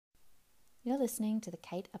You're listening to the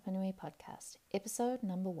Kate Apanui podcast, episode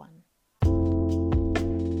number 1.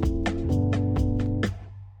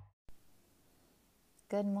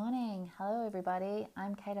 Good morning. Hello, everybody.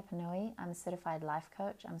 I'm Kate Apanui. I'm a certified life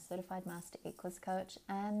coach. I'm a certified master equus coach,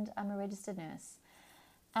 and I'm a registered nurse.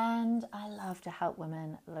 And I love to help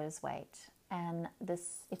women lose weight. And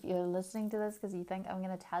this, if you're listening to this because you think I'm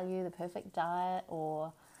going to tell you the perfect diet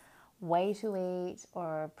or way to eat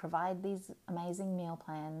or provide these amazing meal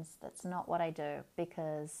plans, that's not what I do,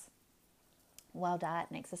 because while diet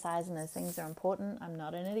and exercise and those things are important, I'm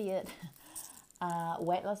not an idiot.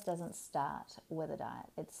 Weight loss doesn't start with a diet.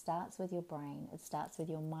 It starts with your brain. It starts with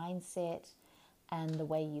your mindset and the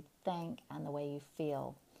way you think and the way you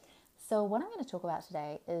feel. So what I'm going to talk about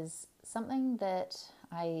today is something that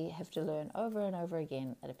I have to learn over and over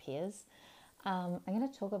again, it appears. I'm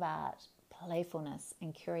going to talk about playfulness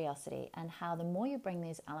and curiosity, and how the more you bring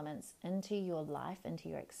these elements into your life, into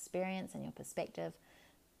your experience and your perspective,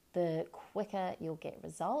 the quicker you'll get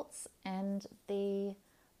results and the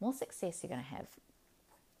more success you're going to have.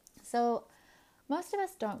 So most of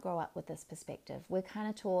us don't grow up with this perspective. We're kind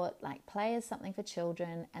of taught like play is something for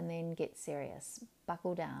children and then get serious,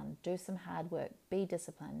 buckle down, do some hard work, be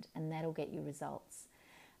disciplined, and that'll get you results.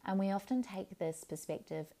 And we often take this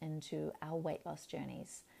perspective into our weight loss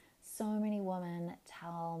journeys. So many women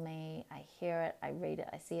tell me, I hear it, I read it,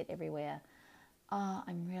 I see it everywhere. Oh,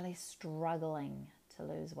 I'm really struggling to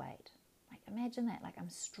lose weight. Like imagine that, like I'm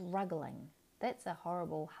struggling. That's a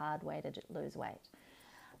horrible, hard way to lose weight.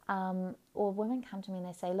 Or women come to me and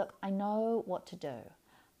they say, look, I know what to do.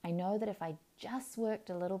 I know that if I just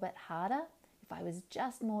worked a little bit harder, if I was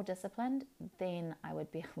just more disciplined, then I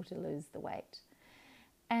would be able to lose the weight.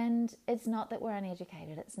 And it's not that we're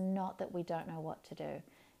uneducated. It's not that we don't know what to do.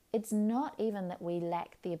 It's not even that we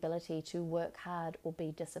lack the ability to work hard or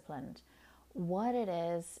be disciplined. What it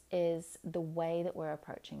is the way that we're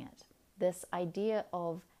approaching it. This idea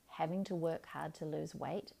of having to work hard to lose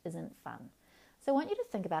weight isn't fun. So I want you to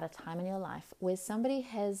think about a time in your life where somebody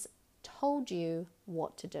has told you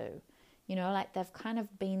what to do. You know, like they've kind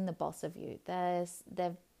of been the boss of you.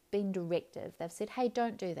 They've been directive. They've said, hey,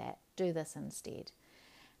 don't do that. Do this instead.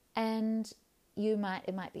 And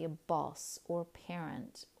it might be a boss or a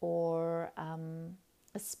parent or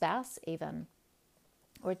a spouse even,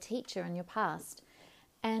 or a teacher in your past.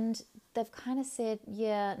 And they've kind of said,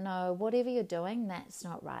 yeah, no, whatever you're doing, that's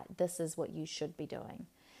not right. This is what you should be doing.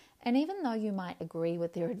 And even though you might agree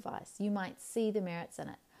with their advice, you might see the merits in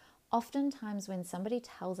it. Oftentimes when somebody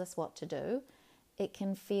tells us what to do, it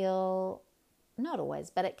can feel, not always,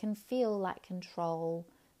 but it can feel like control,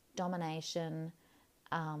 domination.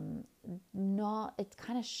 It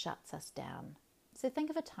kind of shuts us down. So think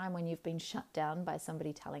of a time when you've been shut down by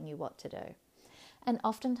somebody telling you what to do. And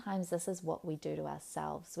oftentimes this is what we do to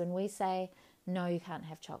ourselves. When we say, no, you can't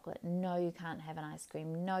have chocolate, no, you can't have an ice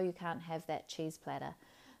cream, no, you can't have that cheese platter,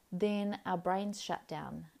 then our brains shut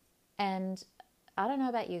down. And I don't know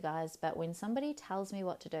about you guys, but when somebody tells me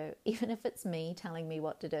what to do, even if it's me telling me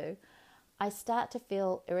what to do, I start to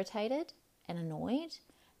feel irritated and annoyed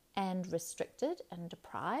and restricted and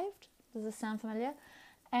deprived. Does this sound familiar?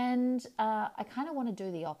 And I kind of want to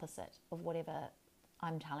do the opposite of whatever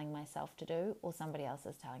I'm telling myself to do or somebody else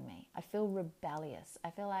is telling me. I feel rebellious. I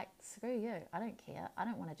feel like, screw you, I don't care. I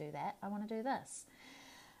don't want to do that. I want to do this.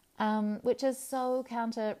 Which is so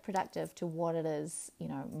counterproductive to what it is,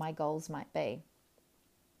 my goals might be.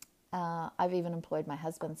 I've even employed my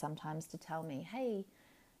husband sometimes to tell me, hey,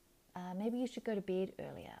 maybe you should go to bed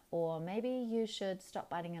earlier, or maybe you should stop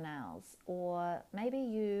biting your nails, or maybe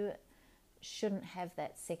you shouldn't have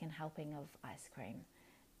that second helping of ice cream.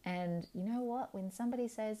 And you know what? When somebody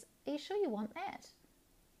says, are you sure you want that?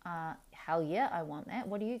 Hell yeah, I want that.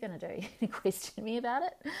 What are you going to do? You're going to question me about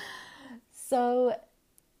it? So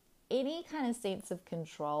any kind of sense of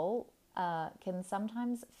control can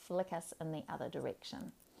sometimes flick us in the other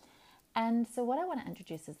direction. And so what I want to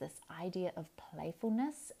introduce is this idea of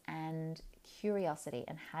playfulness and curiosity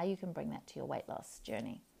and how you can bring that to your weight loss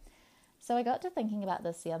journey. So I got to thinking about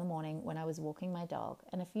this the other morning when I was walking my dog.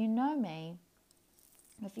 And if you know me,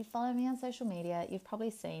 if you follow me on social media, you've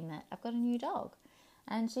probably seen that I've got a new dog.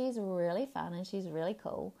 And she's really fun and she's really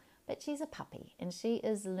cool. But she's a puppy and she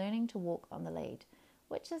is learning to walk on the lead,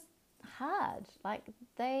 which is hard. Like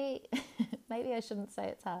maybe I shouldn't say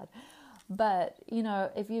it's hard. But,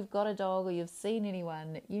 if you've got a dog or you've seen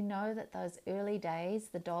anyone, you know that those early days,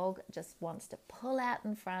 the dog just wants to pull out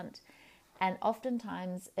in front. And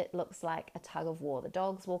oftentimes it looks like a tug of war. The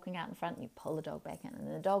dog's walking out in front and you pull the dog back in. And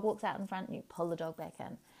then the dog walks out in front and you pull the dog back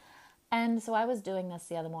in. And so I was doing this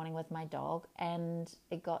the other morning with my dog and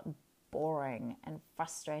it got boring and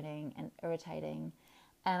frustrating and irritating,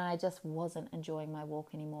 and I just wasn't enjoying my walk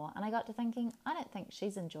anymore. And I got to thinking, I don't think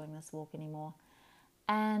she's enjoying this walk anymore.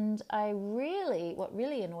 And what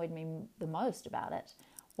really annoyed me the most about it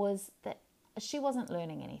was that she wasn't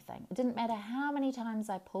learning anything. It didn't matter how many times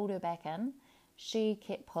I pulled her back in, she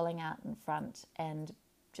kept pulling out in front and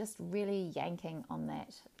just really yanking on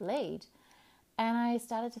that lead. And I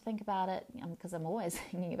started to think about it, because I'm always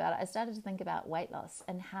thinking about it, I started to think about weight loss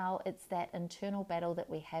and how it's that internal battle that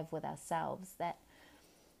we have with ourselves, that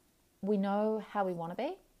we know how we want to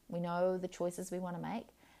be, we know the choices we want to make,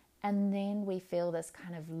 and then we feel this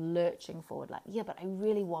kind of lurching forward, like, yeah, but I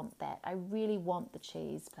really want that. I really want the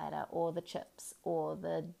cheese platter or the chips or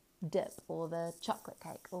the dip or the chocolate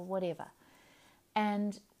cake or whatever.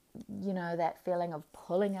 And, that feeling of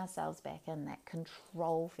pulling ourselves back in, that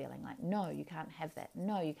control feeling, like, no, you can't have that.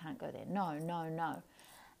 No, you can't go there. No, no, no.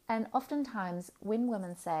 And oftentimes when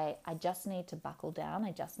women say, I just need to buckle down,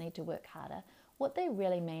 I just need to work harder, what they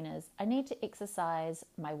really mean is, I need to exercise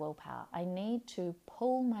my willpower. I need to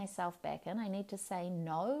pull myself back in. I need to say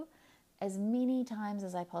no as many times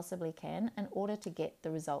as I possibly can in order to get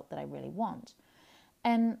the result that I really want.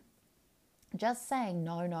 And just saying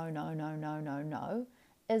no, no, no, no, no, no, no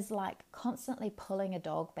is like constantly pulling a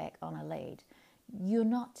dog back on a lead. You're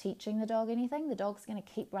not teaching the dog anything. The dog's going to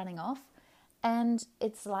keep running off. And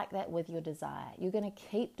it's like that with your desire. You're going to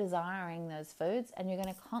keep desiring those foods, and you're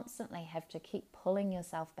going to constantly have to keep pulling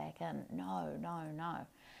yourself back in. No, no, no.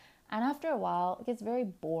 And after a while, it gets very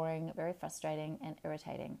boring, very frustrating and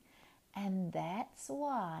irritating. And that's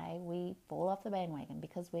why we fall off the bandwagon,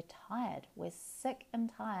 because we're tired. We're sick and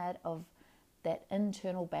tired of that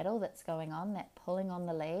internal battle that's going on, that pulling on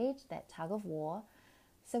the lead, that tug of war.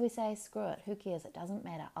 So we say, screw it, who cares? It doesn't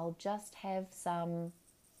matter. I'll just have some,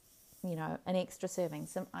 an extra serving,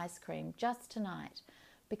 some ice cream just tonight,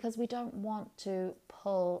 because we don't want to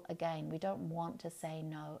pull again. We don't want to say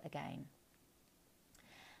no again.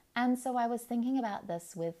 And so I was thinking about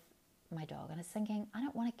this with my dog, and I was thinking, I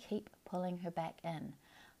don't want to keep pulling her back in.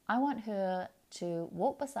 I want her to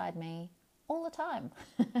walk beside me all the time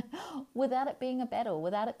without it being a battle,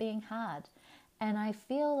 without it being hard. And I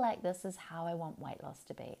feel like this is how I want weight loss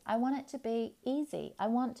to be. I want it to be easy. I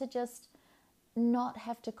want to just not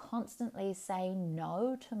have to constantly say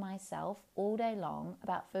no to myself all day long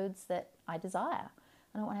about foods that I desire.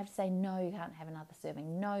 I don't want to have to say, no, you can't have another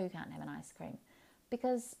serving. No, you can't have an ice cream,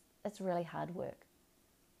 because it's really hard work.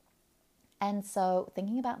 And so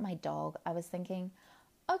thinking about my dog, I was thinking,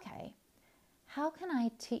 okay, how can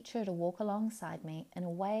I teach her to walk alongside me in a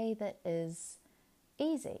way that is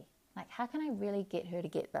easy? Like, how can I really get her to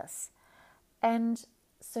get this? And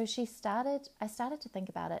so I started to think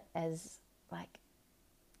about it as like,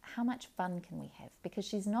 how much fun can we have? Because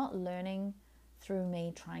she's not learning through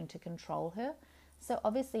me trying to control her. So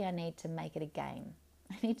obviously I need to make it a game.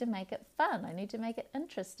 I need to make it fun. I need to make it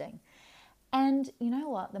interesting. And you know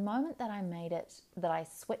what? The moment that I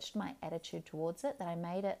switched my attitude towards it, that I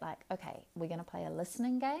made it like, okay, we're going to play a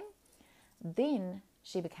listening game, then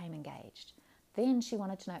she became engaged. Then she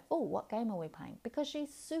wanted to know, oh, what game are we playing? Because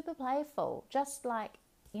she's super playful, just like,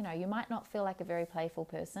 you might not feel like a very playful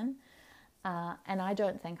person. And I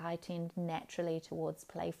don't think I tend naturally towards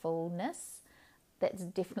playfulness. That's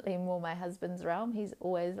definitely more my husband's realm. He's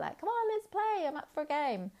always like, come on, let's play. I'm up for a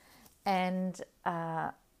game. And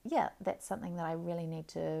that's something that I really need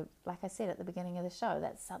to, like I said at the beginning of the show,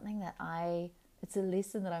 that's something that it's a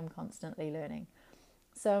lesson that I'm constantly learning.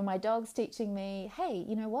 So my dog's teaching me, hey,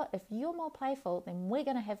 you know what? If you're more playful, then we're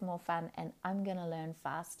going to have more fun, and I'm going to learn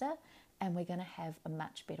faster, and we're going to have a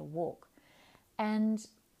much better walk. And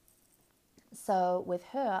so with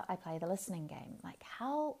her, I play the listening game. Like,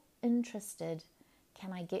 how interested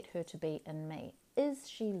can I get her to be in me? Is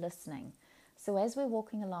she listening? So as we're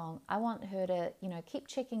walking along, I want her to, keep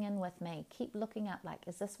checking in with me, keep looking up, like,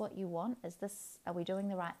 is this what you want? Are we doing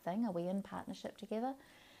the right thing? Are we in partnership together?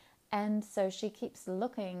 And so she keeps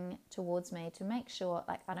looking towards me to make sure,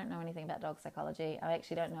 like, I don't know anything about dog psychology. I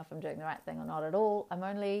actually don't know if I'm doing the right thing or not at all. I'm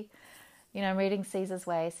only, I'm reading Caesar's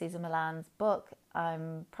Way, Cesar Millan's book.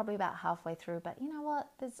 I'm probably about halfway through, but you know what?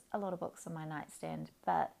 There's a lot of books on my nightstand.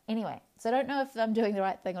 But anyway, so I don't know if I'm doing the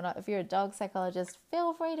right thing or not. If you're a dog psychologist,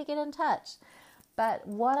 feel free to get in touch. But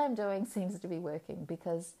what I'm doing seems to be working,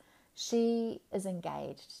 because she is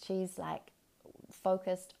engaged. She's like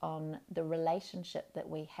focused on the relationship that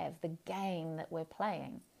we have, the game that we're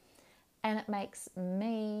playing. And it makes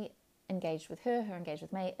me engaged with her engaged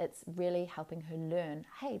with me. It's really helping her learn,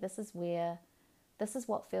 hey, this is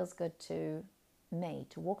what feels good to me,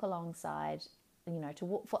 to walk alongside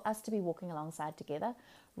for us to be walking alongside together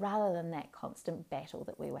rather than that constant battle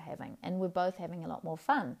that we were having. And we're both having a lot more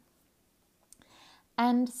fun.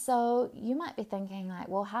 And so you might be thinking like,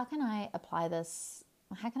 well, how can I apply this?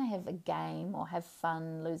 How can I have a game or have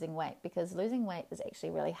fun losing weight? Because losing weight is actually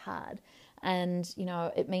really hard. And,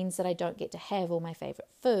 it means that I don't get to have all my favorite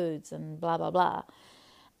foods and blah, blah, blah.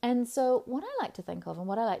 And so what I like to think of and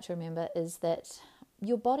what I like to remember is that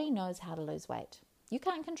your body knows how to lose weight. You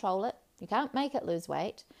can't control it. You can't make it lose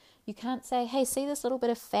weight. You can't say, hey, see this little bit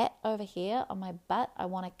of fat over here on my butt? I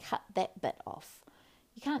want to cut that bit off.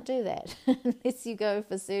 You can't do that unless you go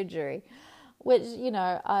for surgery, which,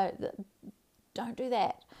 don't do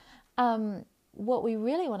that. What we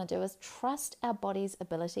really want to do is trust our body's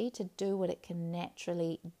ability to do what it can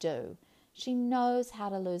naturally do. She knows how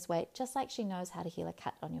to lose weight, just like she knows how to heal a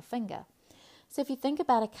cut on your finger. So if you think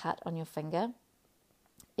about a cut on your finger,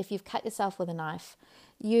 if you've cut yourself with a knife,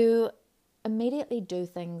 you immediately do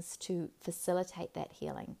things to facilitate that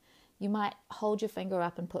healing. You might hold your finger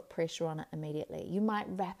up and put pressure on it immediately. You might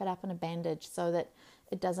wrap it up in a bandage so that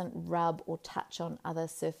it doesn't rub or touch on other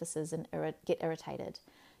surfaces and get irritated.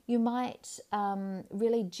 You might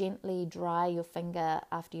really gently dry your finger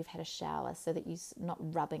after you've had a shower so that you're not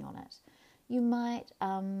rubbing on it. You might,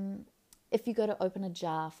 if you go to open a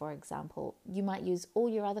jar, for example, you might use all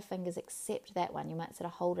your other fingers except that one. You might sort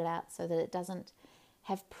of hold it out so that it doesn't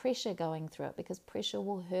have pressure going through it, because pressure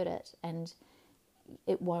will hurt it and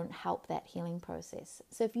it won't help that healing process.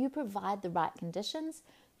 So if you provide the right conditions,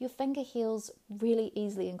 your finger heals really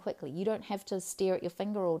easily and quickly. You don't have to stare at your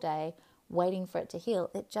finger all day waiting for it to heal.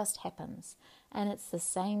 It just happens. And it's the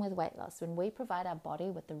same with weight loss. When we provide our body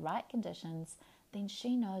with the right conditions, then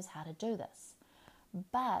she knows how to do this.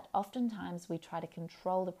 But oftentimes we try to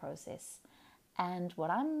control the process. And what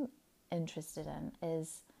I'm interested in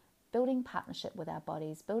is building partnership with our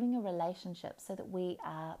bodies, building a relationship so that we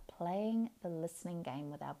are playing the listening game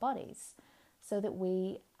with our bodies, so that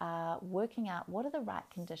we are working out what are the right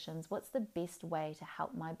conditions, what's the best way to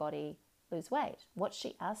help my body lose weight, what's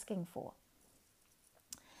she asking for.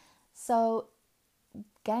 So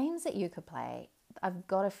games that you could play, I've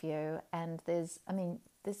got a few, and there's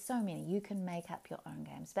so many. You can make up your own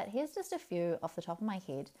games, but here's just a few off the top of my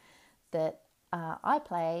head that I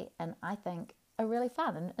play and I think are really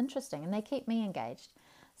fun and interesting, and they keep me engaged.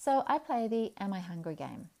 So I play the Am I Hungry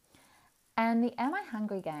game. And the Am I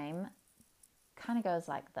Hungry game kind of goes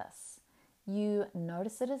like this. You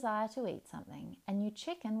notice a desire to eat something and you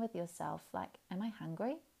check in with yourself like, am I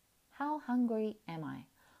hungry? How hungry am I?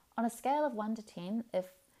 On a scale of 1 to 10, if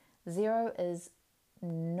 0 is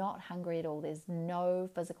not hungry at all, there's no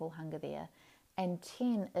physical hunger there, and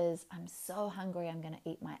 10 is I'm so hungry I'm going to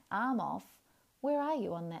eat my arm off, where are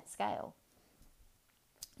you on that scale?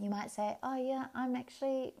 You might say, oh yeah, I'm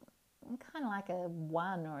kind of like a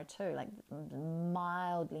 1 or a 2, like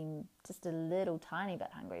mildly, just a little tiny bit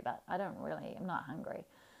hungry, but I'm not hungry.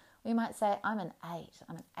 We might say, I'm an 8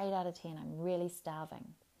 out of 10, I'm really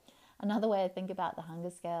starving. Another way I think about the hunger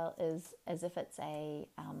scale is as if it's a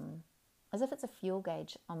fuel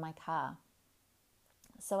gauge on my car.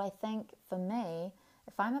 So I think for me,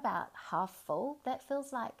 if I'm about half full, that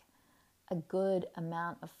feels like a good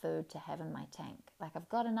amount of food to have in my tank. Like I've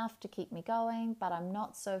got enough to keep me going, but I'm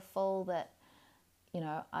not so full that,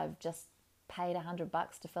 I've just paid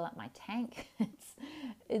 $100 to fill up my tank.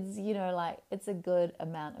 It's a good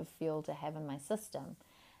amount of fuel to have in my system.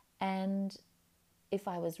 And if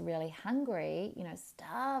I was really hungry,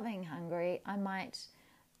 starving hungry, I might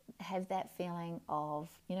have that feeling of,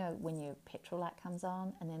 when your petrol light comes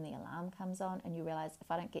on and then the alarm comes on and you realize if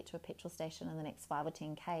I don't get to a petrol station in the next 5 or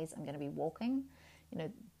 10 Ks, I'm going to be walking.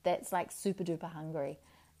 That's like super duper hungry.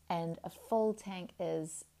 And a full tank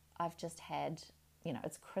is, I've just had,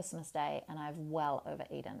 it's Christmas Day and I've well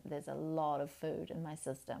overeaten. There's a lot of food in my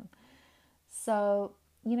system. So,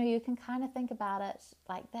 you can kind of think about it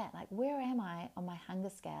like that. Like, where am I on my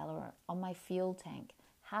hunger scale or on my fuel tank?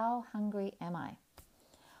 How hungry am I?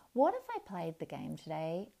 What if I played the game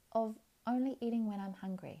today of only eating when I'm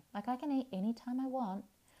hungry? Like I can eat anytime I want,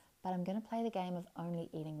 but I'm going to play the game of only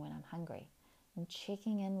eating when I'm hungry and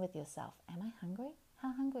checking in with yourself. Am I hungry?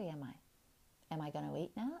 How hungry am I? Am I going to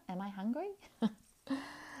eat now? Am I hungry?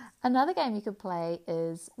 Another game you could play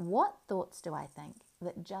is what thoughts do I think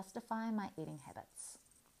that justify my eating habits?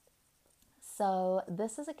 So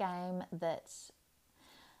this is a game that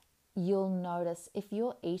you'll notice if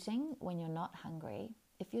you're eating when you're not hungry.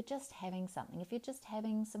 If you're just having something, if you're just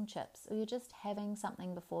having some chips, or you're just having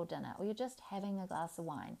something before dinner, or you're just having a glass of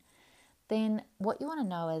wine, then what you want to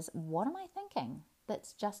know is, what am I thinking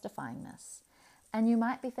that's justifying this? And you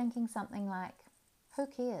might be thinking something like, who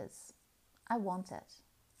cares? I want it.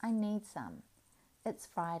 I need some. It's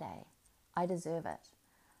Friday. I deserve it.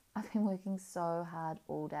 I've been working so hard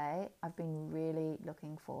all day. I've been really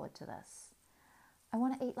looking forward to this. I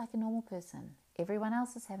want to eat like a normal person. Everyone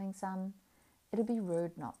else is having some. It'd be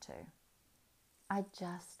rude not to. I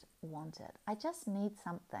just want it. I just need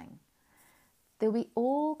something. There'll be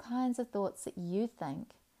all kinds of thoughts that you think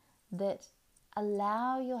that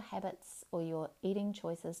allow your habits or your eating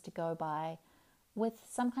choices to go by with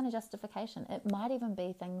some kind of justification. It might even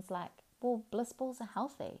be things like, well, bliss balls are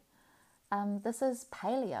healthy. This is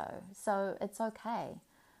paleo, so it's okay.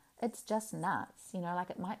 It's just nuts, like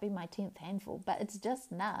it might be my 10th handful, but it's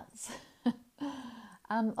just nuts.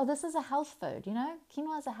 Or this is a health food,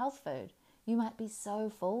 quinoa is a health food. You might be so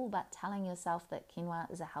full, but telling yourself that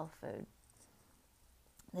quinoa is a health food.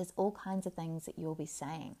 There's all kinds of things that you'll be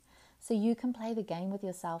saying. So you can play the game with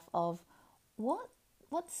yourself of what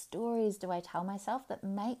stories do I tell myself that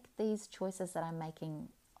make these choices that I'm making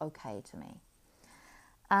okay to me?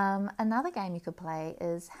 Another game you could play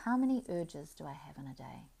is how many urges do I have in a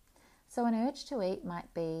day? So an urge to eat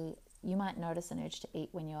might be, you might notice an urge to eat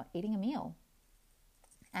when you're eating a meal.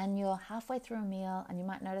 And you're halfway through a meal and you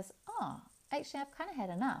might notice, actually I've kind of had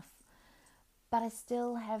enough. But I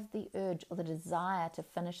still have the urge or the desire to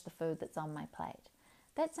finish the food that's on my plate.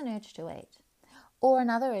 That's an urge to eat. Or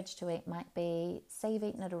another urge to eat might be, say you've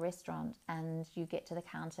eaten at a restaurant and you get to the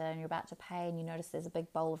counter and you're about to pay and you notice there's a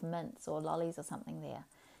big bowl of mints or lollies or something there.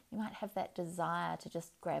 You might have that desire to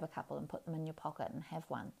just grab a couple and put them in your pocket and have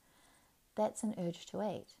one. That's an urge to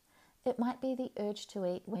eat. It might be the urge to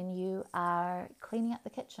eat when you are cleaning up the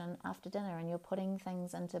kitchen after dinner and you're putting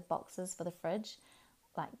things into boxes for the fridge,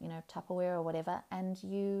 like, Tupperware or whatever, and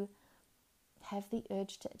you have the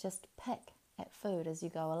urge to just pick at food as you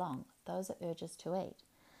go along. Those are urges to eat.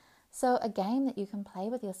 So a game that you can play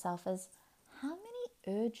with yourself is, how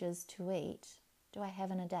many urges to eat do I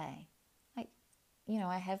have in a day?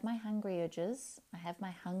 I have my hungry urges. I have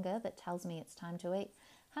my hunger that tells me it's time to eat.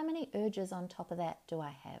 How many urges on top of that do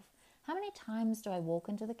I have? How many times do I walk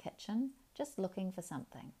into the kitchen just looking for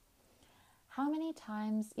something? How many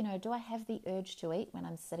times, do I have the urge to eat when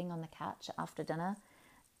I'm sitting on the couch after dinner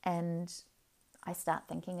and I start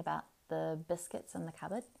thinking about the biscuits in the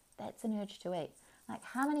cupboard? That's an urge to eat. Like,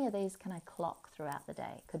 how many of these can I clock throughout the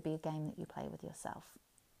day? Could be a game that you play with yourself.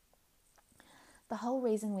 The whole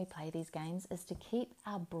reason we play these games is to keep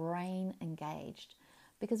our brain engaged.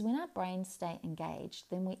 Because when our brains stay engaged,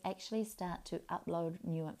 then we actually start to upload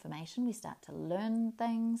new information. We start to learn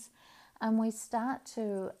things, and we start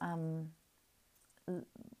to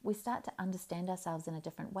understand ourselves in a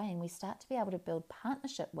different way, and we start to be able to build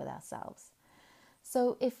partnership with ourselves.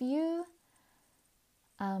 So if you,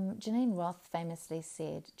 Janine Roth famously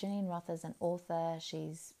said, Janine Roth is an author.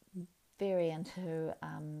 She's very into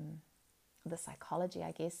the psychology,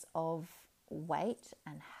 I guess, of weight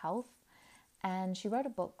and health. And she wrote a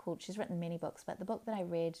book called, she's written many books, but the book that I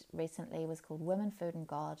read recently was called Women, Food and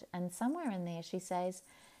God. And somewhere in there she says,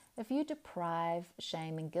 if you deprive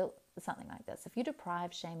shame and guilt, something like this, if you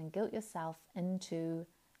deprive shame and guilt yourself into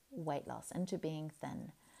weight loss, into being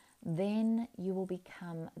thin, then you will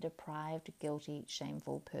become a deprived, guilty,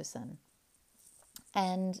 shameful person.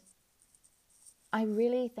 And I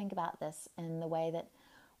really think about this in the way that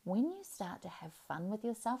when you start to have fun with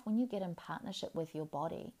yourself, when you get in partnership with your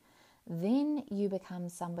body, then you become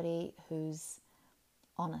somebody who's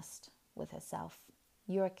honest with herself.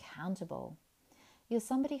 You're accountable. You're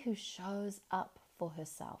somebody who shows up for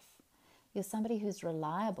herself. You're somebody who's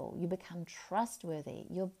reliable. You become trustworthy.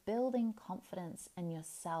 You're building confidence in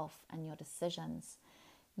yourself and your decisions.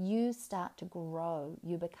 You start to grow.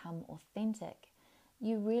 You become authentic.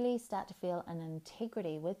 You really start to feel an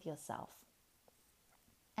integrity with yourself.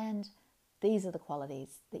 And these are the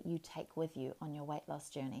qualities that you take with you on your weight loss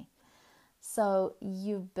journey. So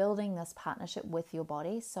you're building this partnership with your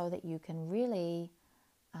body so that you can really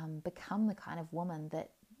become the kind of woman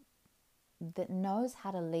that knows how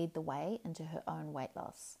to lead the way into her own weight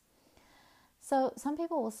loss. So some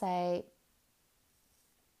people will say,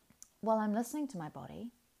 well, I'm listening to my body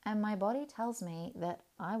and my body tells me that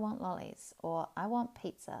I want lollies or I want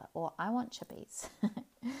pizza or I want chippies.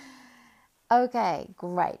 Okay,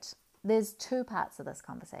 great. There's two parts of this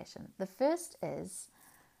conversation. The first is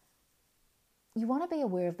you want to be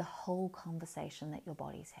aware of the whole conversation that your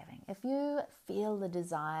body's having. If you feel the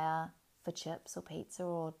desire for chips or pizza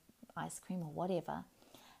or ice cream or whatever,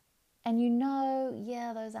 and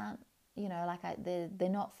those aren't, they're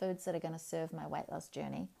not foods that are going to serve my weight loss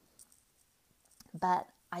journey, but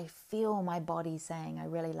I feel my body saying I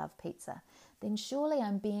really love pizza, then surely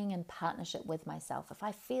I'm being in partnership with myself. If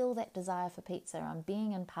I feel that desire for pizza, I'm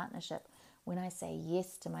being in partnership when I say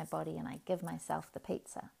yes to my body and I give myself the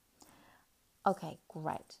pizza. Okay,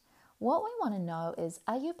 great. What we want to know is,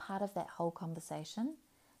 are you part of that whole conversation?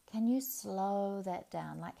 Can you slow that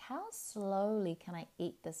down? Like, how slowly can I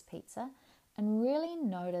eat this pizza and really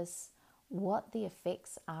notice what the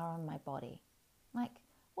effects are on my body? Like,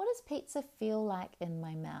 what does pizza feel like in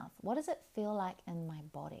my mouth? What does it feel like in my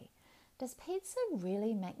body? Does pizza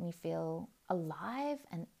really make me feel alive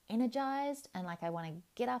and energized and like I want to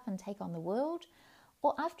get up and take on the world?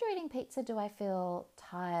 Or after eating pizza, do I feel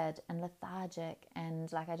tired and lethargic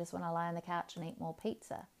and like I just want to lie on the couch and eat more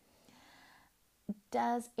pizza?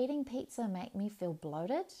 Does eating pizza make me feel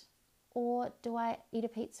bloated? Or do I eat a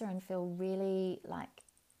pizza and feel really like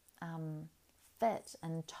fit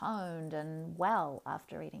and toned and well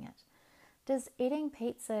after eating it? Does eating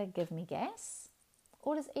pizza give me gas?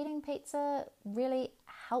 Or does eating pizza really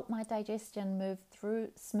help my digestion move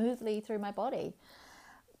smoothly through my body?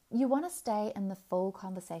 You want to stay in the full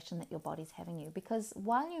conversation that your body's having you, because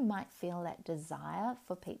while you might feel that desire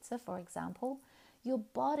for pizza, for example, your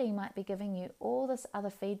body might be giving you all this other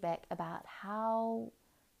feedback about how,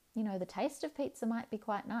 the taste of pizza might be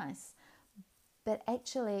quite nice. But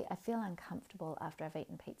actually, I feel uncomfortable after I've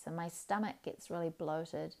eaten pizza. My stomach gets really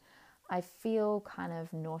bloated. I feel kind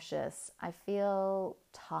of nauseous. I feel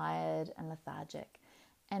tired and lethargic.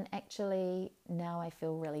 And actually, now I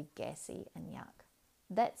feel really gassy and yuck.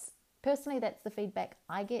 That's the feedback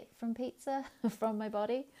I get from pizza, from my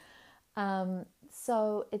body.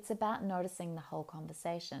 So it's about noticing the whole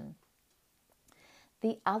conversation.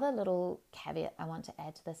 The other little caveat I want to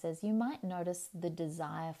add to this is you might notice the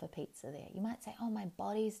desire for pizza there. You might say, oh, my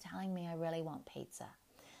body's telling me I really want pizza.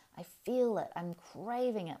 I feel it. I'm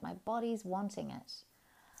craving it. My body's wanting it.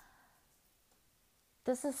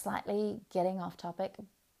 This is slightly getting off topic,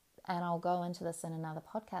 and I'll go into this in another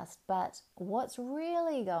podcast. But what's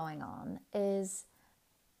really going on is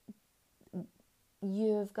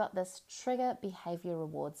you've got this trigger behavior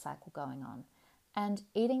reward cycle going on. And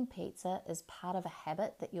eating pizza is part of a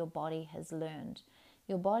habit that your body has learned.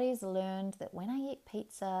 Your body's learned that when I eat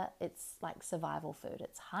pizza, it's like survival food.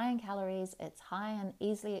 It's high in calories, it's high in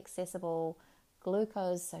easily accessible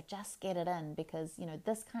glucose, so just get it in because,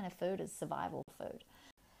 this kind of food is survival food.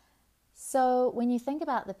 So when you think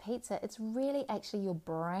about the pizza, it's really actually your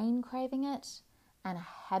brain craving it and a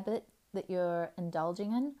habit that you're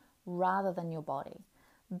indulging in rather than your body.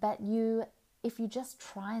 But if you just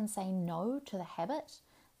try and say no to the habit,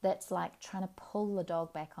 that's like trying to pull the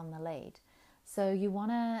dog back on the lead. So you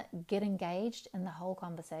want to get engaged in the whole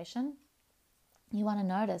conversation. You want to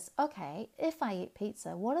notice, okay, if I eat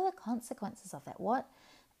pizza, what are the consequences of that? What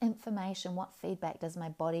information, what feedback does my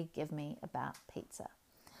body give me about pizza?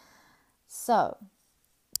 So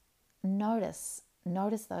notice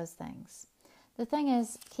those things. The thing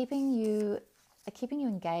is, keeping you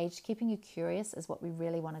engaged, keeping you curious is what we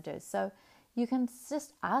really want to do. So you can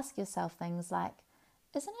just ask yourself things like,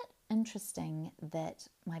 isn't it interesting that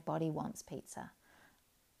my body wants pizza?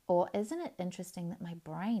 Or isn't it interesting that my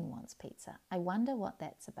brain wants pizza? I wonder what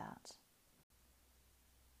that's about.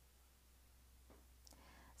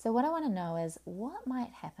 So what I want to know is, what might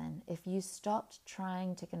happen if you stopped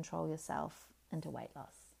trying to control yourself into weight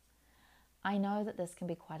loss? I know that this can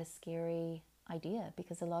be quite a scary idea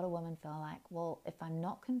because a lot of women feel like, well, if I'm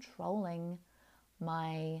not controlling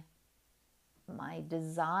my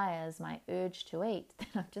desires, my urge to eat, then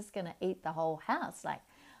I'm just going to eat the whole house. Like,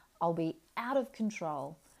 I'll be out of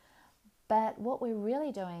control. But what we're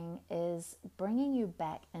really doing is bringing you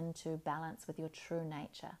back into balance with your true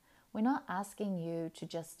nature. We're not asking you to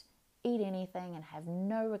just eat anything and have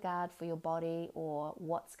no regard for your body or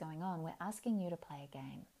what's going on. We're asking you to play a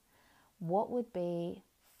game. What would be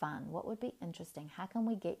fun? What would be interesting? How can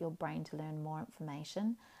we get your brain to learn more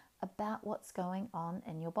information about what's going on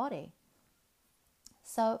in your body?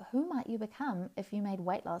 So who might you become if you made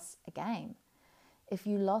weight loss a game? If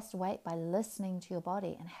you lost weight by listening to your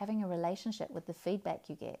body and having a relationship with the feedback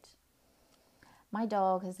you get? My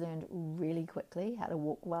dog has learned really quickly how to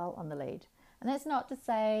walk well on the lead. And that's not to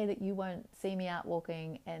say that you won't see me out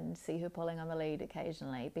walking and see her pulling on the lead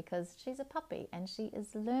occasionally, because she's a puppy and she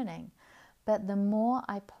is learning. But the more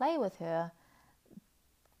I play with her,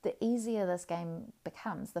 the easier this game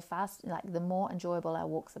becomes, the more enjoyable our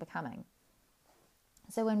walks are becoming.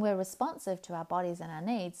 So when we're responsive to our bodies and our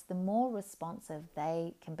needs, the more responsive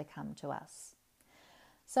they can become to us.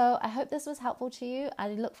 So I hope this was helpful to you. I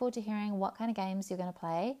look forward to hearing what kind of games you're going to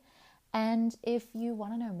play. And if you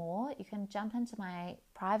want to know more, you can jump into my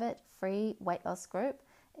private free weight loss group.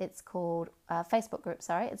 It's called Facebook group.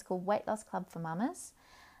 It's called Weight Loss Club for Mamas.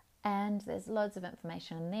 and there's loads of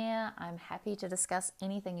information in there. I'm happy to discuss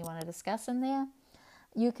anything you want to discuss in there.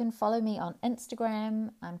 You can follow me on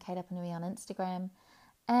Instagram. I'm Kate Apanui on Instagram.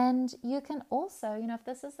 And you can also, if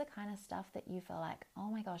this is the kind of stuff that you feel like, oh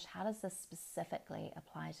my gosh, how does this specifically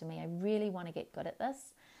apply to me? I really want to get good at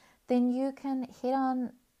this. Then you can head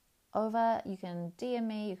on over, you can DM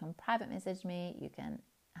me, you can private message me, you can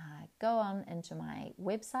go on into my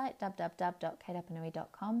website,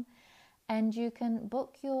 www.kateapanui.com, and you can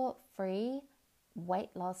book your free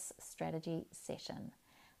weight loss strategy session.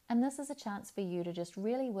 And this is a chance for you to just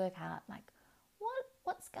really work out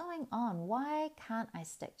what's going on? Why can't I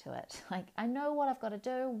stick to it? I know what I've got to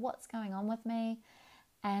do, what's going on with me,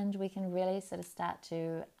 and we can really sort of start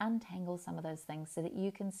to untangle some of those things so that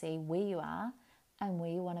you can see where you are and where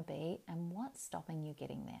you want to be and what's stopping you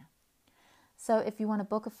getting there. So if you want to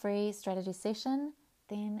book a free strategy session,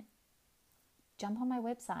 then jump on my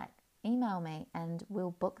website, email me, and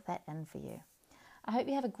we'll book that in for you. I hope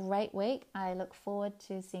you have a great week. I look forward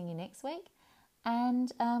to seeing you next week.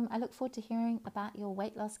 And I look forward to hearing about your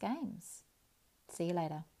weight loss gains. See you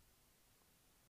later.